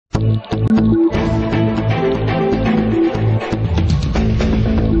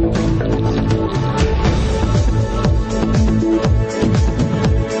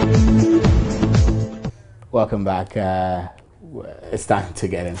Welcome back. It's time to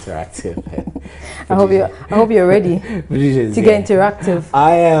get interactive. I hope you're ready to get interactive.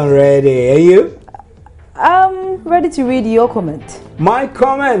 I am ready. Are you? I'm ready to read your comment. My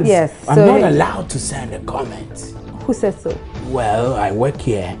comments? Yes. I'm not allowed to send a comment. Who says so? Well, I work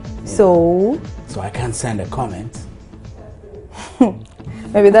here. So I can't send a comment.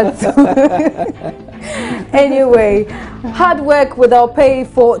 Maybe that's Anyway, hard work without pay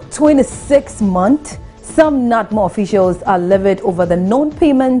for 26 months. Some NADMO officials are livid over the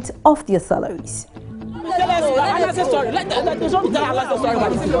non-payment of their salaries. Those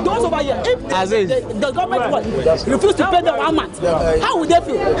over here, if the government refuse to pay them 1 month, how would they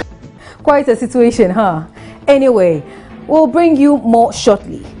feel? Quite a situation, huh? Anyway, we'll bring you more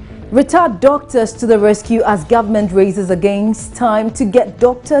shortly. Retired doctors to the rescue as government raises against time to get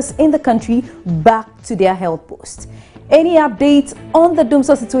doctors in the country back to their health posts. Any updates on the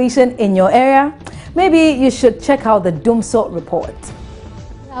Dumso situation in your area? Maybe you should check out the Dumso report.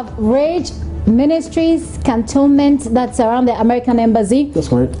 We have Rage Ministries, cantonment that surround the American embassy. That's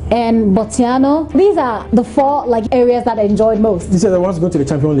correct. And Botiano. These are the 4 areas that I enjoyed most. These are the ones going to the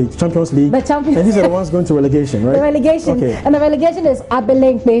Champions League. The Champions. And these are the ones going to relegation, right? The relegation. Okay. And the relegation is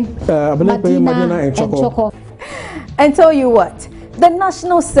Abelemkpe, Medina and Choco. And tell you what, the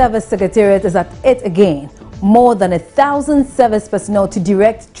National Service Secretariat is at it again. More than 1,000 service personnel to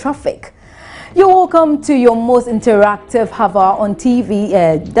direct traffic. You're welcome to your most interactive Hava on TV.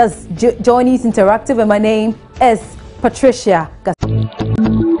 That's Joy News Interactive, and my name is Patricia.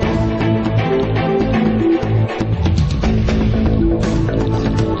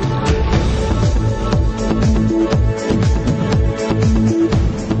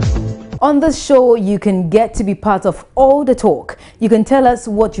 On this show, you can get to be part of all the talk. You can tell us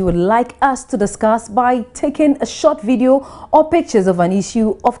what you would like us to discuss by taking a short video or pictures of an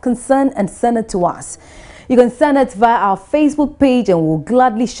issue of concern and send it to us. You can send it via our Facebook page and we'll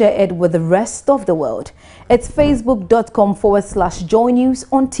gladly share it with the rest of the world. It's facebook.com/Joy News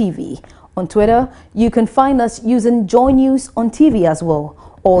on TV. On Twitter, you can find us using Joy News on TV as well,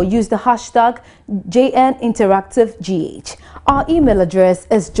 or use the hashtag JNInteractiveGH. Our email address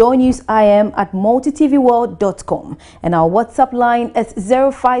is joynewsim@multitvworld.com and our WhatsApp line is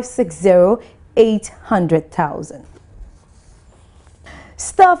 0560 800,000.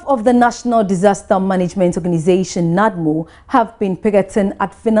 Staff of the National Disaster Management Organization, NADMO, have been picketing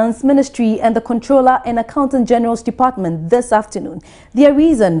at Finance Ministry and the Controller and Accountant General's Department this afternoon. Their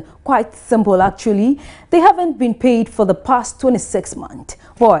reason, quite simple actually, they haven't been paid for the past 26 months.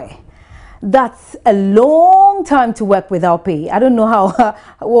 Boy, that's a long time to work without pay. I don't know how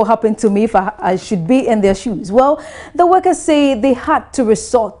what will happen to me if I should be in their shoes. Well, the workers say they had to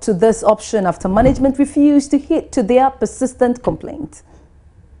resort to this option after management refused to heed to their persistent complaint.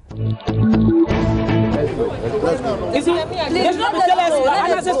 You see, there's not tell us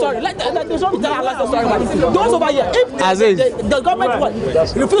unnecessary story. There's not tell us story. Those over here, if the government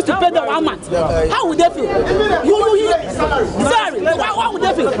refuse to pay them 1 month, how would they feel? Sorry, how would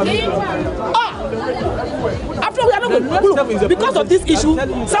they feel? After we are not good, because of this issue,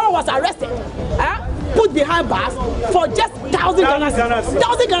 someone was arrested, put behind bars for just 1,000 Ghana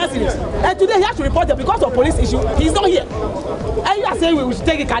cedis. And today he has to report that because of police issue, he's not here. And you are saying we should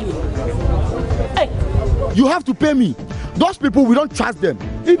take a card. Hey. You have to pay me. Those people, we don't trust them.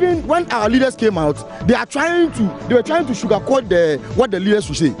 Even when our leaders came out, they were trying to sugarcoat what the leaders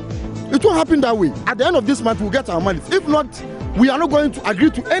will say. It won't happen that way. At the end of this month, we'll get our money. If not, we are not going to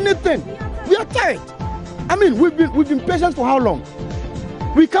agree to anything. We are tired. I mean, we've been patient for how long?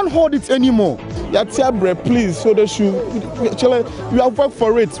 We can't hold it anymore. Please, so that we have worked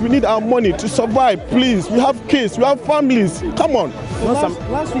for it. We need our money to survive. Please, we have kids, we have families. Come on.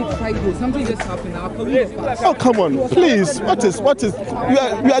 Last week Friday, something just happened. Our colleague oh, come on, please. What is? We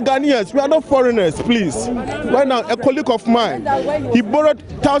are Ghanaians. We are not foreigners. Please. Right now, a colleague of mine, he borrowed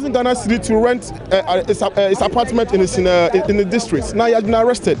 1,000 Ghana cedis to rent his apartment in the district. Now he has been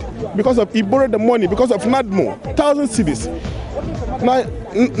arrested because he borrowed the money because of NADMO. 1,000 cedis.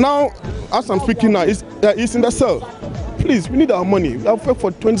 Now, as I'm speaking now, he's in the cell. Please, we need our money. We have worked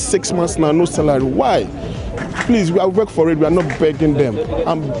for 26 months now, no salary. Why? Please, we have worked for it. We are not begging them.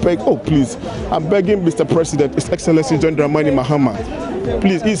 I'm begging Mr. President, His Excellency John Dramani Mahama.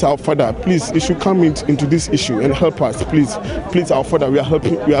 Please, he's our father. Please, he should come into this issue and help us. Please, our father, we are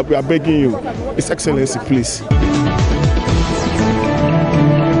helping. We are begging you, His Excellency, please.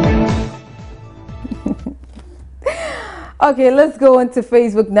 Okay, let's go onto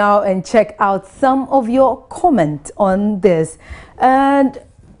Facebook now and check out some of your comment on this. And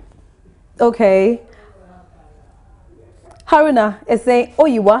okay, Haruna is saying,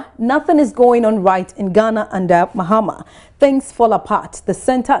 Oyiwa, nothing is going on right in Ghana under Mahama. Things fall apart. The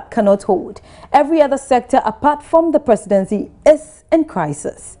center cannot hold. Every other sector apart from the presidency is in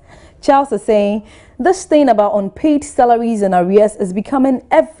crisis. Charles is saying, this thing about unpaid salaries and arrears is becoming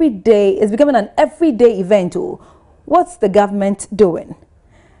an everyday event. What's the government doing?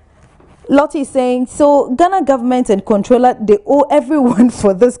 Lottie is saying, so Ghana government and controller, they owe everyone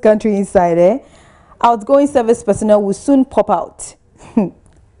for this country inside, eh? Outgoing service personnel will soon pop out.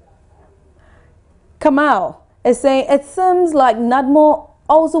 Kamal is saying, it seems like NADMO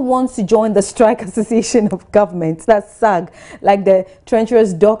also wants to join the Strike Association of Governments, that's SAG, like the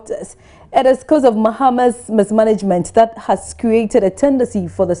treacherous doctors. It is because of Mahama's mismanagement that has created a tendency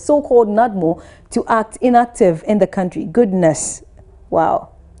for the so-called NADMO to act inactive in the country. Goodness.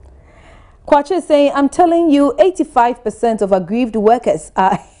 Wow. Kwache is saying, I'm telling you, 85% of aggrieved workers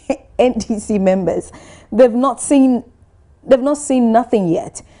are NDC members. They've not seen nothing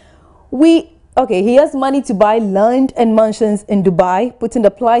yet. Okay, he has money to buy land and mansions in Dubai, putting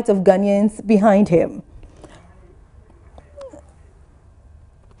the plight of Ghanaians behind him.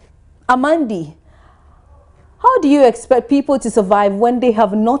 Amandi, how do you expect people to survive when they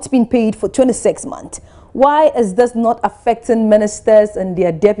have not been paid for 26 months? Why is this not affecting ministers and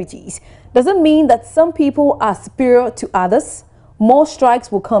their deputies? Does it mean that some people are superior to others? More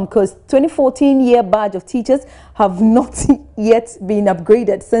strikes will come because 2014 year badge of teachers have not yet been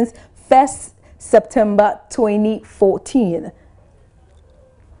upgraded since 1st September 2014.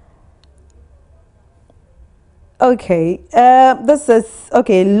 Okay, this is,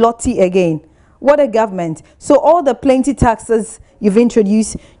 okay, Lottie again. What a government. So all the plenty taxes you've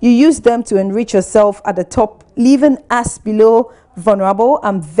introduced, you use them to enrich yourself at the top, leaving us below vulnerable.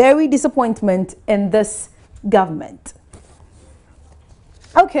 I'm very disappointed in this government.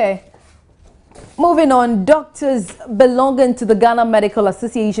 Okay, moving on. Doctors belonging to the Ghana Medical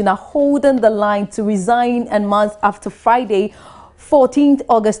Association are holding the line to resign en masse after Friday, 14th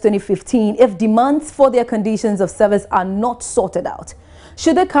August 2015, if demands for their conditions of service are not sorted out.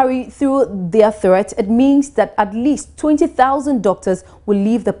 Should they carry through their threat, it means that at least 20,000 doctors will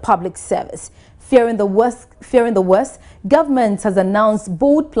leave the public service. Fearing the worst, government has announced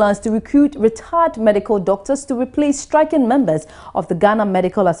bold plans to recruit retired medical doctors to replace striking members of the Ghana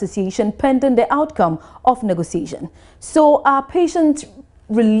Medical Association pending the outcome of negotiation. So are patients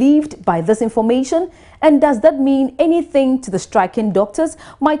relieved by this information? And does that mean anything to the striking doctors?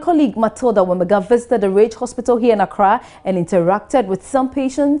 My colleague Matilda Wemega visited the Rage Hospital here in Accra and interacted with some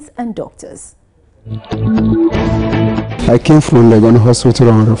patients and doctors. I came from Legon Hospital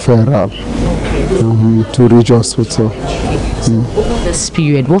on referral to Rage Hospital. Over this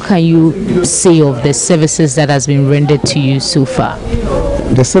period, what can you say of the services that has been rendered to you so far?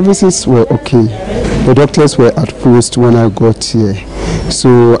 The services were okay. The doctors were at post when I got here.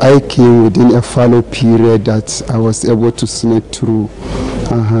 So I came within a follow period that I was able to sneak through.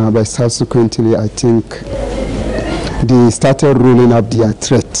 But subsequently, I think they started rolling up their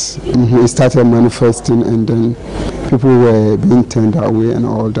threats. It started manifesting, and then people were being turned away and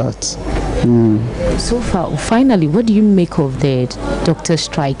all that. So far, finally, what do you make of the doctor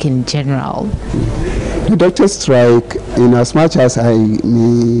strike in general? The doctor strike, in as much as I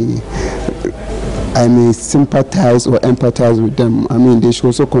may sympathize or empathize with them, I mean, they should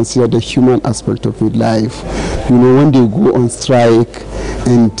also consider the human aspect of it, life. You know, when they go on strike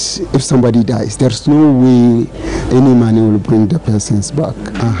and if somebody dies, there's no way any money will bring the persons back.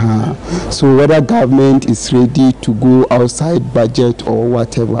 So whether government is ready to go outside budget or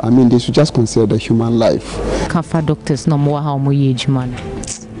whatever, I mean, they should just consider the human life. Kafa doctors no more how much age man.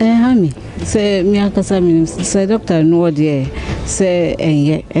 Hami, say me akasa say doctor no there. Say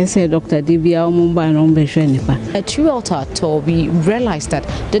say doctor Dibia Mumba no be sure nipa. Throughout our tour, we realized that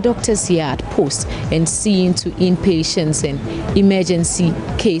the doctors here at post and seeing to inpatients and emergency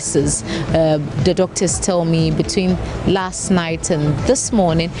cases. The doctors tell me between last night and this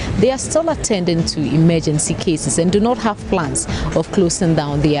morning, they are still attending to emergency cases and do not have plans of closing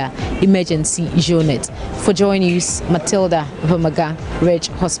down their emergency unit. For Joy News, Matilda Wemega, Reg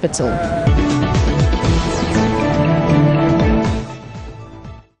Hospital.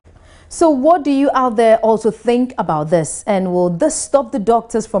 So what do you out there also think about this? And will this stop the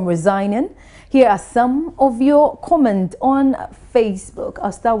doctors from resigning? Here are some of your comments on Facebook.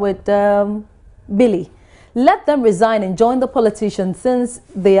 I'll start with Billy. Let them resign and join the politicians since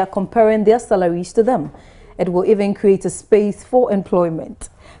they are comparing their salaries to them. It will even create a space for employment.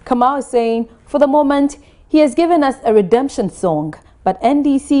 Kamal is saying, for the moment, He has given us a redemption song, but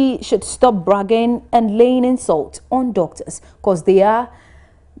NDC should stop bragging and laying insult on doctors because they are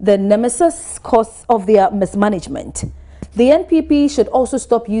the nemesis cause of their mismanagement. The NPP should also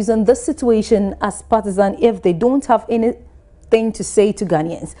stop using this situation as partisan if they don't have anything to say to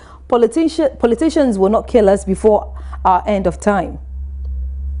Ghanaians. Politicians will not kill us before our end of time.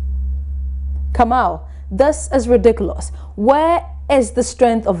 Kamal, this is ridiculous. Where is the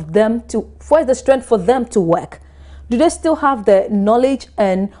strength for them to work? Do they still have the knowledge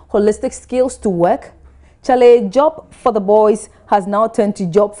and holistic skills to work? Chale, job for the boys has now turned to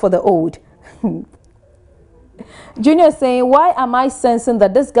job for the old. Junior is saying, why am I sensing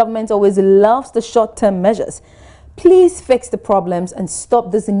that this government always loves the short-term measures? Please fix the problems and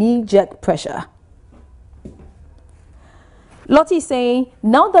stop this knee-jerk pressure. Lottie is saying,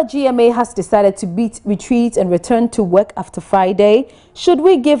 now that GMA has decided to retreat and return to work after Friday, should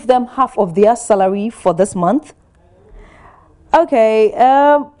we give them half of their salary for this month? Okay,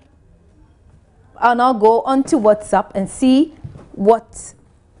 I'll now go on to WhatsApp and see what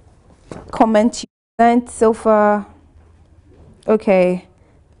comment you sent so far. Okay.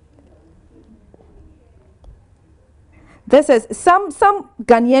 This is some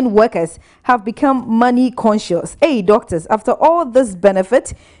Ghanaian workers have become money conscious. Hey, doctors, after all this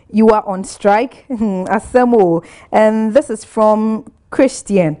benefit, you are on strike. Asemo. And this is from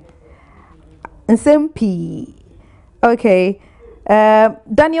Christian. And P. Okay.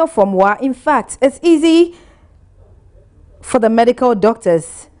 Daniel from Wa. In fact, it's easy for the medical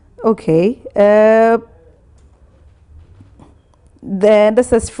doctors. Okay. Then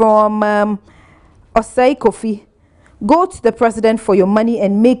this is from Osei Kofi. Go to the president for your money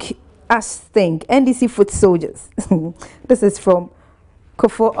and make us think. NDC foot soldiers. This is from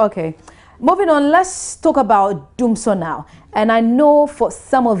Kofo. Okay. Moving on, let's talk about Dumso now. And I know for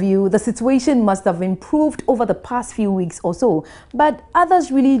some of you, the situation must have improved over the past few weeks or so, but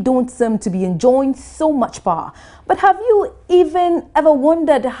others really don't seem to be enjoying so much power. But have you even ever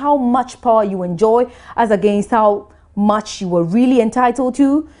wondered how much power you enjoy as against how much you were really entitled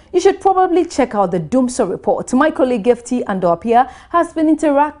to? You should probably check out the Dumso report. My colleague Gifty Andopia has been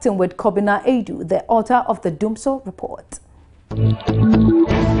interacting with Kobina Edu, the author of the Dumso report.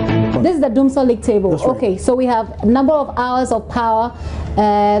 This is the Dumso League table. Right. Okay, so we have number of hours of power.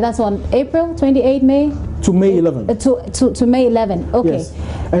 That's on April 28, May? To May 11. To May 11, okay. Yes.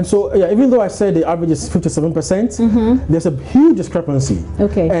 And so, yeah, even though I said the average is 57%, there's a huge discrepancy.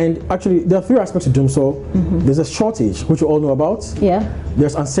 Okay. And actually, there are three aspects to Dumso. There's a shortage, which you all know about. Yeah.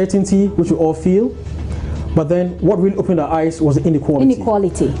 There's uncertainty, which you all feel. But then what really opened our eyes was the inequality.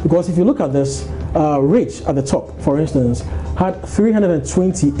 Inequality. Because if you look at this, Rich at the top, for instance, had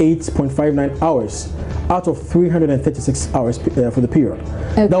 328.59 hours out of 336 hours for the period.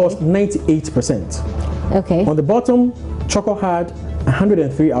 Okay. That was 98%. Okay. On the bottom, Choco had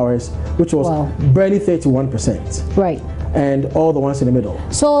 103 hours, which was barely 31%. Right. And all the ones in the middle.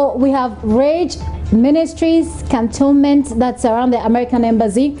 So we have Rage Ministries, cantonment that's around the American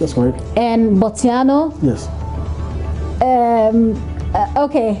Embassy. That's correct. And Botiano. Yes.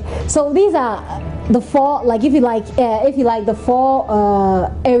 Okay, so these are the four, like if you like the four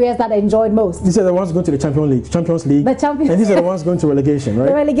areas that I enjoyed most. These are the ones going to the Champions League. And these are the ones going to relegation, right?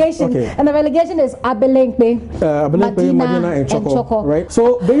 The relegation. Okay. And the relegation is Abelenkpe, Madina and Choco. Right.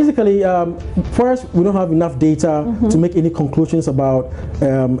 So basically, first, we don't have enough data to make any conclusions about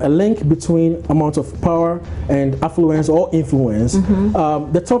a link between amount of power and affluence or influence.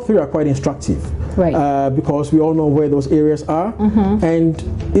 The top three are quite instructive. Right. Because we all know where those areas are. And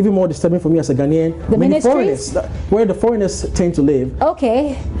even more disturbing for me as a Ghanaian, the ministries, where the foreigners tend to live.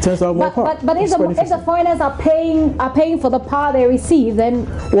 Okay. Turns out more power. But if the foreigners are paying for the power they receive, then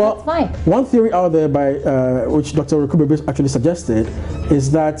that's fine. One theory out there by which Dr. Rekube actually suggested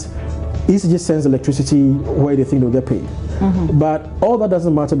is that ECG sends electricity where they think they'll get paid. But all that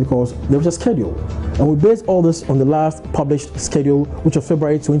doesn't matter because there was a schedule. And we based all this on the last published schedule, which was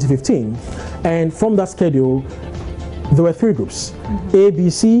February 2015. And from that schedule, there were three groups, A, B,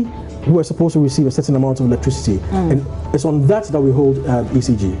 C, who are supposed to receive a certain amount of electricity. And it's on that we hold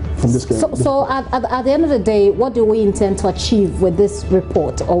ECG from this schedule. So at the end of the day, what do we intend to achieve with this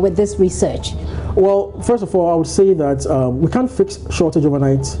report or with this research? Well, first of all, I would say that we can't fix shortage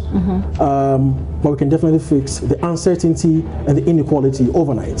overnight, but we can definitely fix the uncertainty and the inequality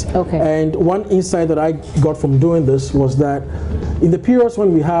overnight. Okay. And one insight that I got from doing this was that in the periods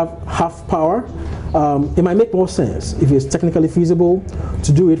when we have half power, it might make more sense if it's technically feasible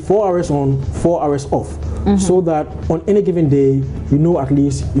to do it 4 hours on, 4 hours off, so that on any given day, you know at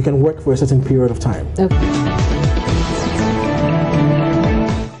least you can work for a certain period of time. Okay.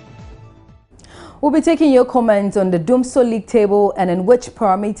 We'll be taking your comments on the Dumso League table and in which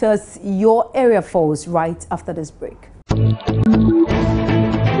parameters your area falls right after this break.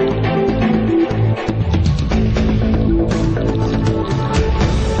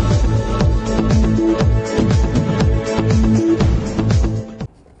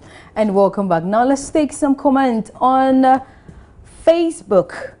 And welcome back. Now let's take some comment on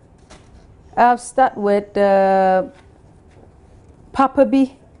Facebook. I'll start with Papa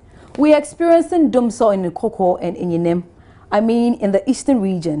B. We are experiencing Dumso in Koko and in Yinem. I mean, in the eastern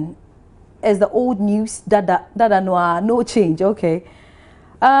region, as the old news, no change. Okay.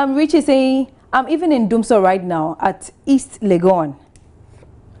 Rich is saying, I'm even in Dumso right now at East Legon.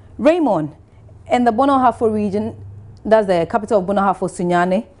 Raymond, in the Bonohafo region, that's the capital of Bonohafo,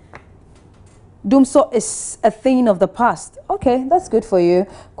 Sunyane. Dumso is a thing of the past. Okay, that's good for you.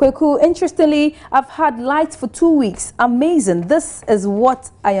 Kweku, interestingly, I've had lights for 2 weeks. Amazing. This is what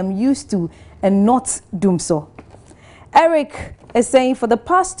I am used to and not Dumso. Eric is saying, for the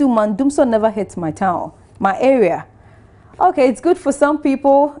past 2 months, Dumso never hit my town, my area. Okay, it's good for some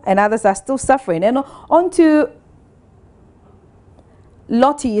people and others are still suffering. And on to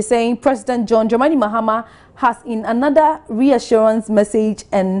Lottie is saying, President John Dramani Mahama has in another reassurance message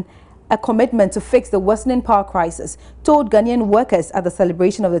and a commitment to fix the worsening power crisis, told Ghanaian workers at the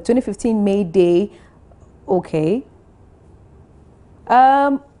celebration of the 2015 May Day. Okay.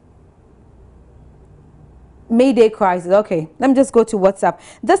 May Day crisis. Okay, let me just go to WhatsApp.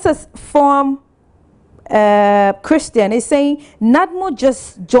 This is from Christian. Is saying, NADMO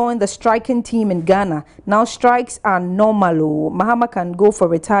just joined the striking team in Ghana. Now strikes are normal. Mahama can go for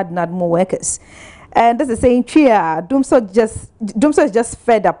retired NADMO workers. And this is saying, Chia, Dumso is just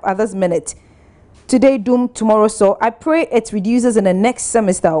fed up at this minute. Today, doom, tomorrow, so I pray it reduces in the next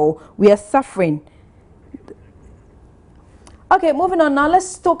semester. Oh, we are suffering. Okay, moving on now,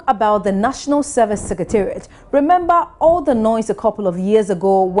 let's talk about the National Service Secretariat. Remember all the noise a couple of years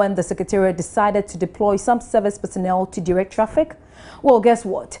ago when the Secretariat decided to deploy some service personnel to direct traffic? Well, guess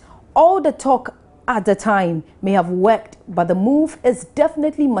what? All the talk at the time may have worked, but the move is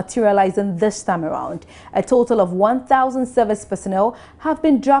definitely materializing this time around. A total of 1,000 service personnel have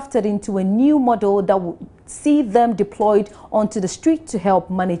been drafted into a new model that will see them deployed onto the street to help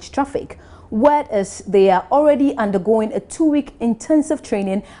manage traffic. Word is they are already undergoing a 2-week intensive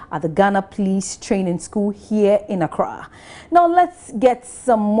training at the Ghana Police Training School here in Accra. Now let's get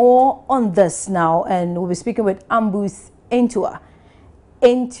some more on this now, and we'll be speaking with Ambrose Entua.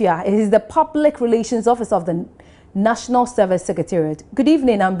 Entia is the Public Relations Officer of the National Service Secretariat. Good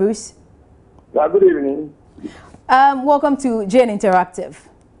evening, Ambrose. Yeah, good evening. Welcome to JN Interactive.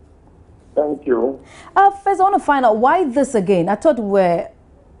 Thank you. First, I want to find out why this again. I thought we were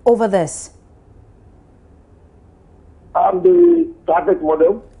over this. The traffic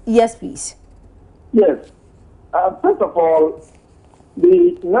model? Yes, please. Yes. First of all,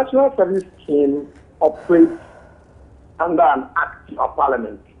 the National Service Scheme operates under an Act of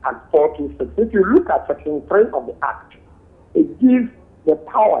Parliament, Act 426. If you look at Section 3 of the Act, it gives the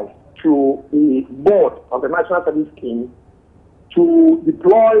powers to the board of the National Service Scheme to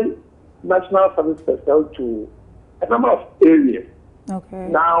deploy National Service personnel to a number of areas. Okay.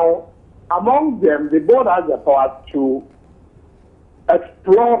 Now, among them, the board has the power to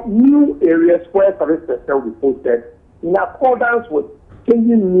explore new areas where service personnel will be posted in accordance with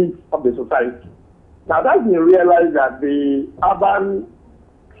changing needs of the society. Now, that's been realized that the urban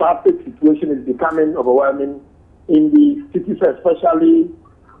traffic situation is becoming overwhelming in the cities, especially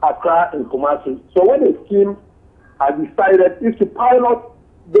Accra and Kumasi. So when the scheme has decided is to pilot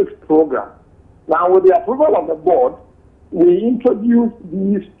this program. Now, with the approval of the board, we introduced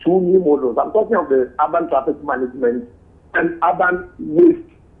these 2 new models. I'm talking of the urban traffic management and urban waste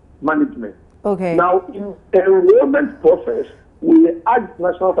management. Okay. Now, in the enrollment process, we asked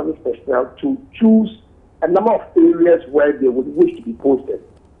National Service personnel to choose a number of areas where they would wish to be posted.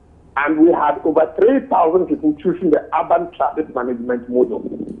 And we had over 3,000 people choosing the urban traffic management model.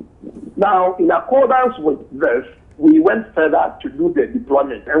 Now, in accordance with this, we went further to do the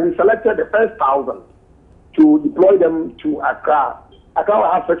deployment, and we selected the first 1,000 to deploy them to Accra. Accra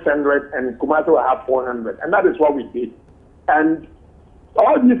will have 600 and Kumasi will have 400, and that is what we did. And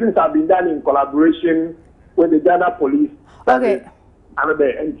all these things have been done in collaboration with the Ghana Police. Okay. And the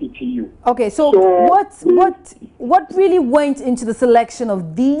NTTU. Okay, so what really went into the selection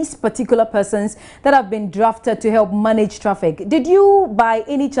of these particular persons that have been drafted to help manage traffic? Did you, by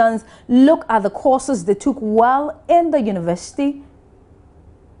any chance, look at the courses they took while in the university?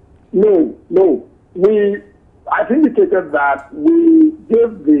 No. I've indicated that we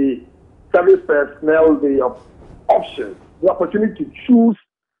gave the service personnel the option, the opportunity to choose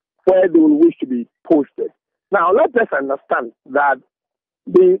where they will wish to be posted. Now, let us understand that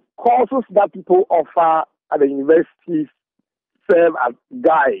the courses that people offer at the universities serve as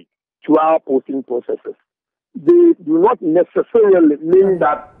guide to our posting processes. They do not necessarily mean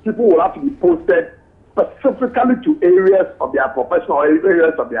that people will have to be posted specifically to areas of their profession or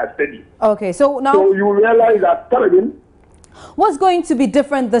areas of their study. Okay, so now... So you realize that, what's going to be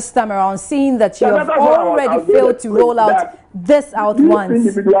different this time around, seeing that you have already failed to roll out this out once? These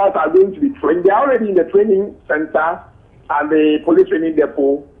individuals are going to be trained. They are already in the training center and the police training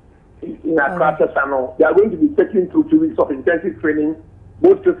depot in Accra Channel. They are going to be taken through 2 weeks of intensive training,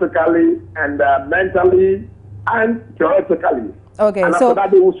 both physically and mentally and theoretically. Okay, and after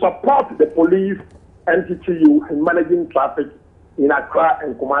that, they will support the police NTTU in managing traffic in Accra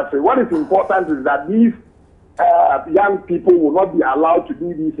and Kumasi. What is important is that these young people will not be allowed to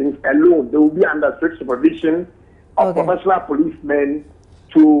do these things alone. They will be under strict supervision of professional policemen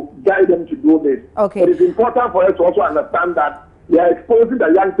to guide them to do this. Okay. It is important for us to also understand that we are exposing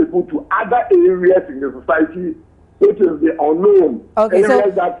the young people to other areas in the society which is the unknown. Okay,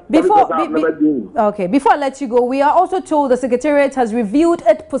 so before I let you go, we are also told the Secretariat has reviewed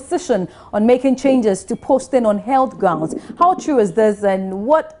its position on making changes to posting on health grounds. How true is this, and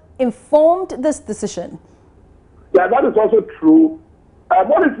what informed this decision? Yeah, that is also true.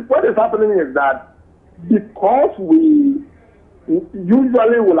 What is happening is that because we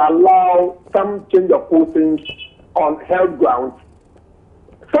usually will allow some change of postings on health grounds,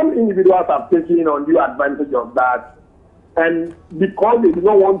 some individuals have taken undue advantage of that, and because they do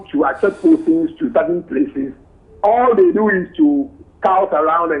not want to accept postings to certain places, all they do is to scout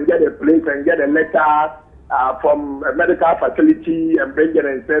around and get a place and get a letter from a medical facility and bring it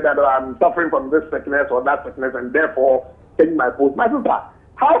and say that I'm suffering from this sickness or that sickness and therefore take my post. My sister,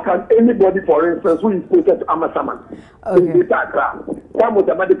 how can anybody, for instance, who is posted to Amasaman in this background come with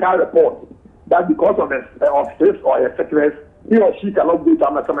a medical report that because of his or her sickness, he or she cannot go to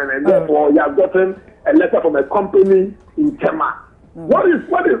Amasaman and therefore he has gotten a letter from a company in Tema? What is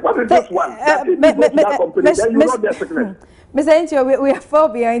this one? That if you go to that company, then you know their sickness. Mr. Entio, we are far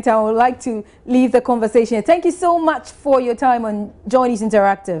behind time. I would like to leave the conversation. Thank you so much for your time on Johnny's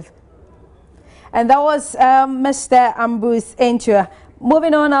Interactive. And that was Mr. Ambrose Entio.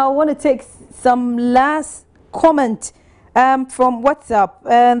 Moving on, I want to take some last comment from WhatsApp.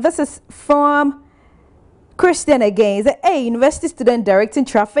 And this is from Christian again. He said, hey, university student directing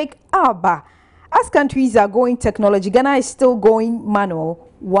traffic, Abba. As countries are going technology, Ghana is still going manual.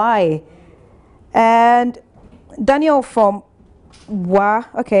 Why? And Daniel from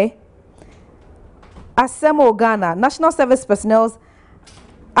Asemo, Ghana. National service personnel,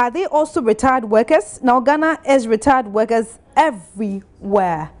 are they also retired workers? Now Ghana is retired workers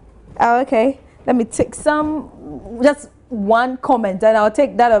everywhere. Okay, let me take just one comment, and I'll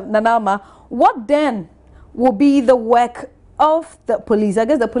take that of Nanama. What then will be the work of the police? I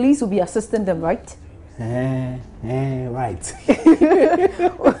guess the police will be assisting them, right? Right.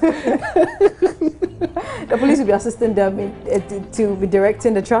 The police will be assisting them to be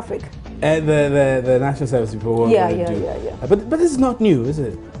directing the traffic. The national service people won't yeah. But this is not new, is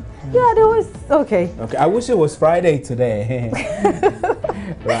it? Yeah, there was. Okay, I wish it was Friday today.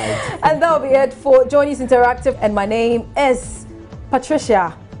 Right. And that'll be it for Johnny's Interactive. And my name is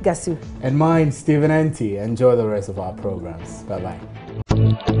Patricia Gasu. And mine, Stephen Enti. Enjoy the rest of our programs. Bye-bye.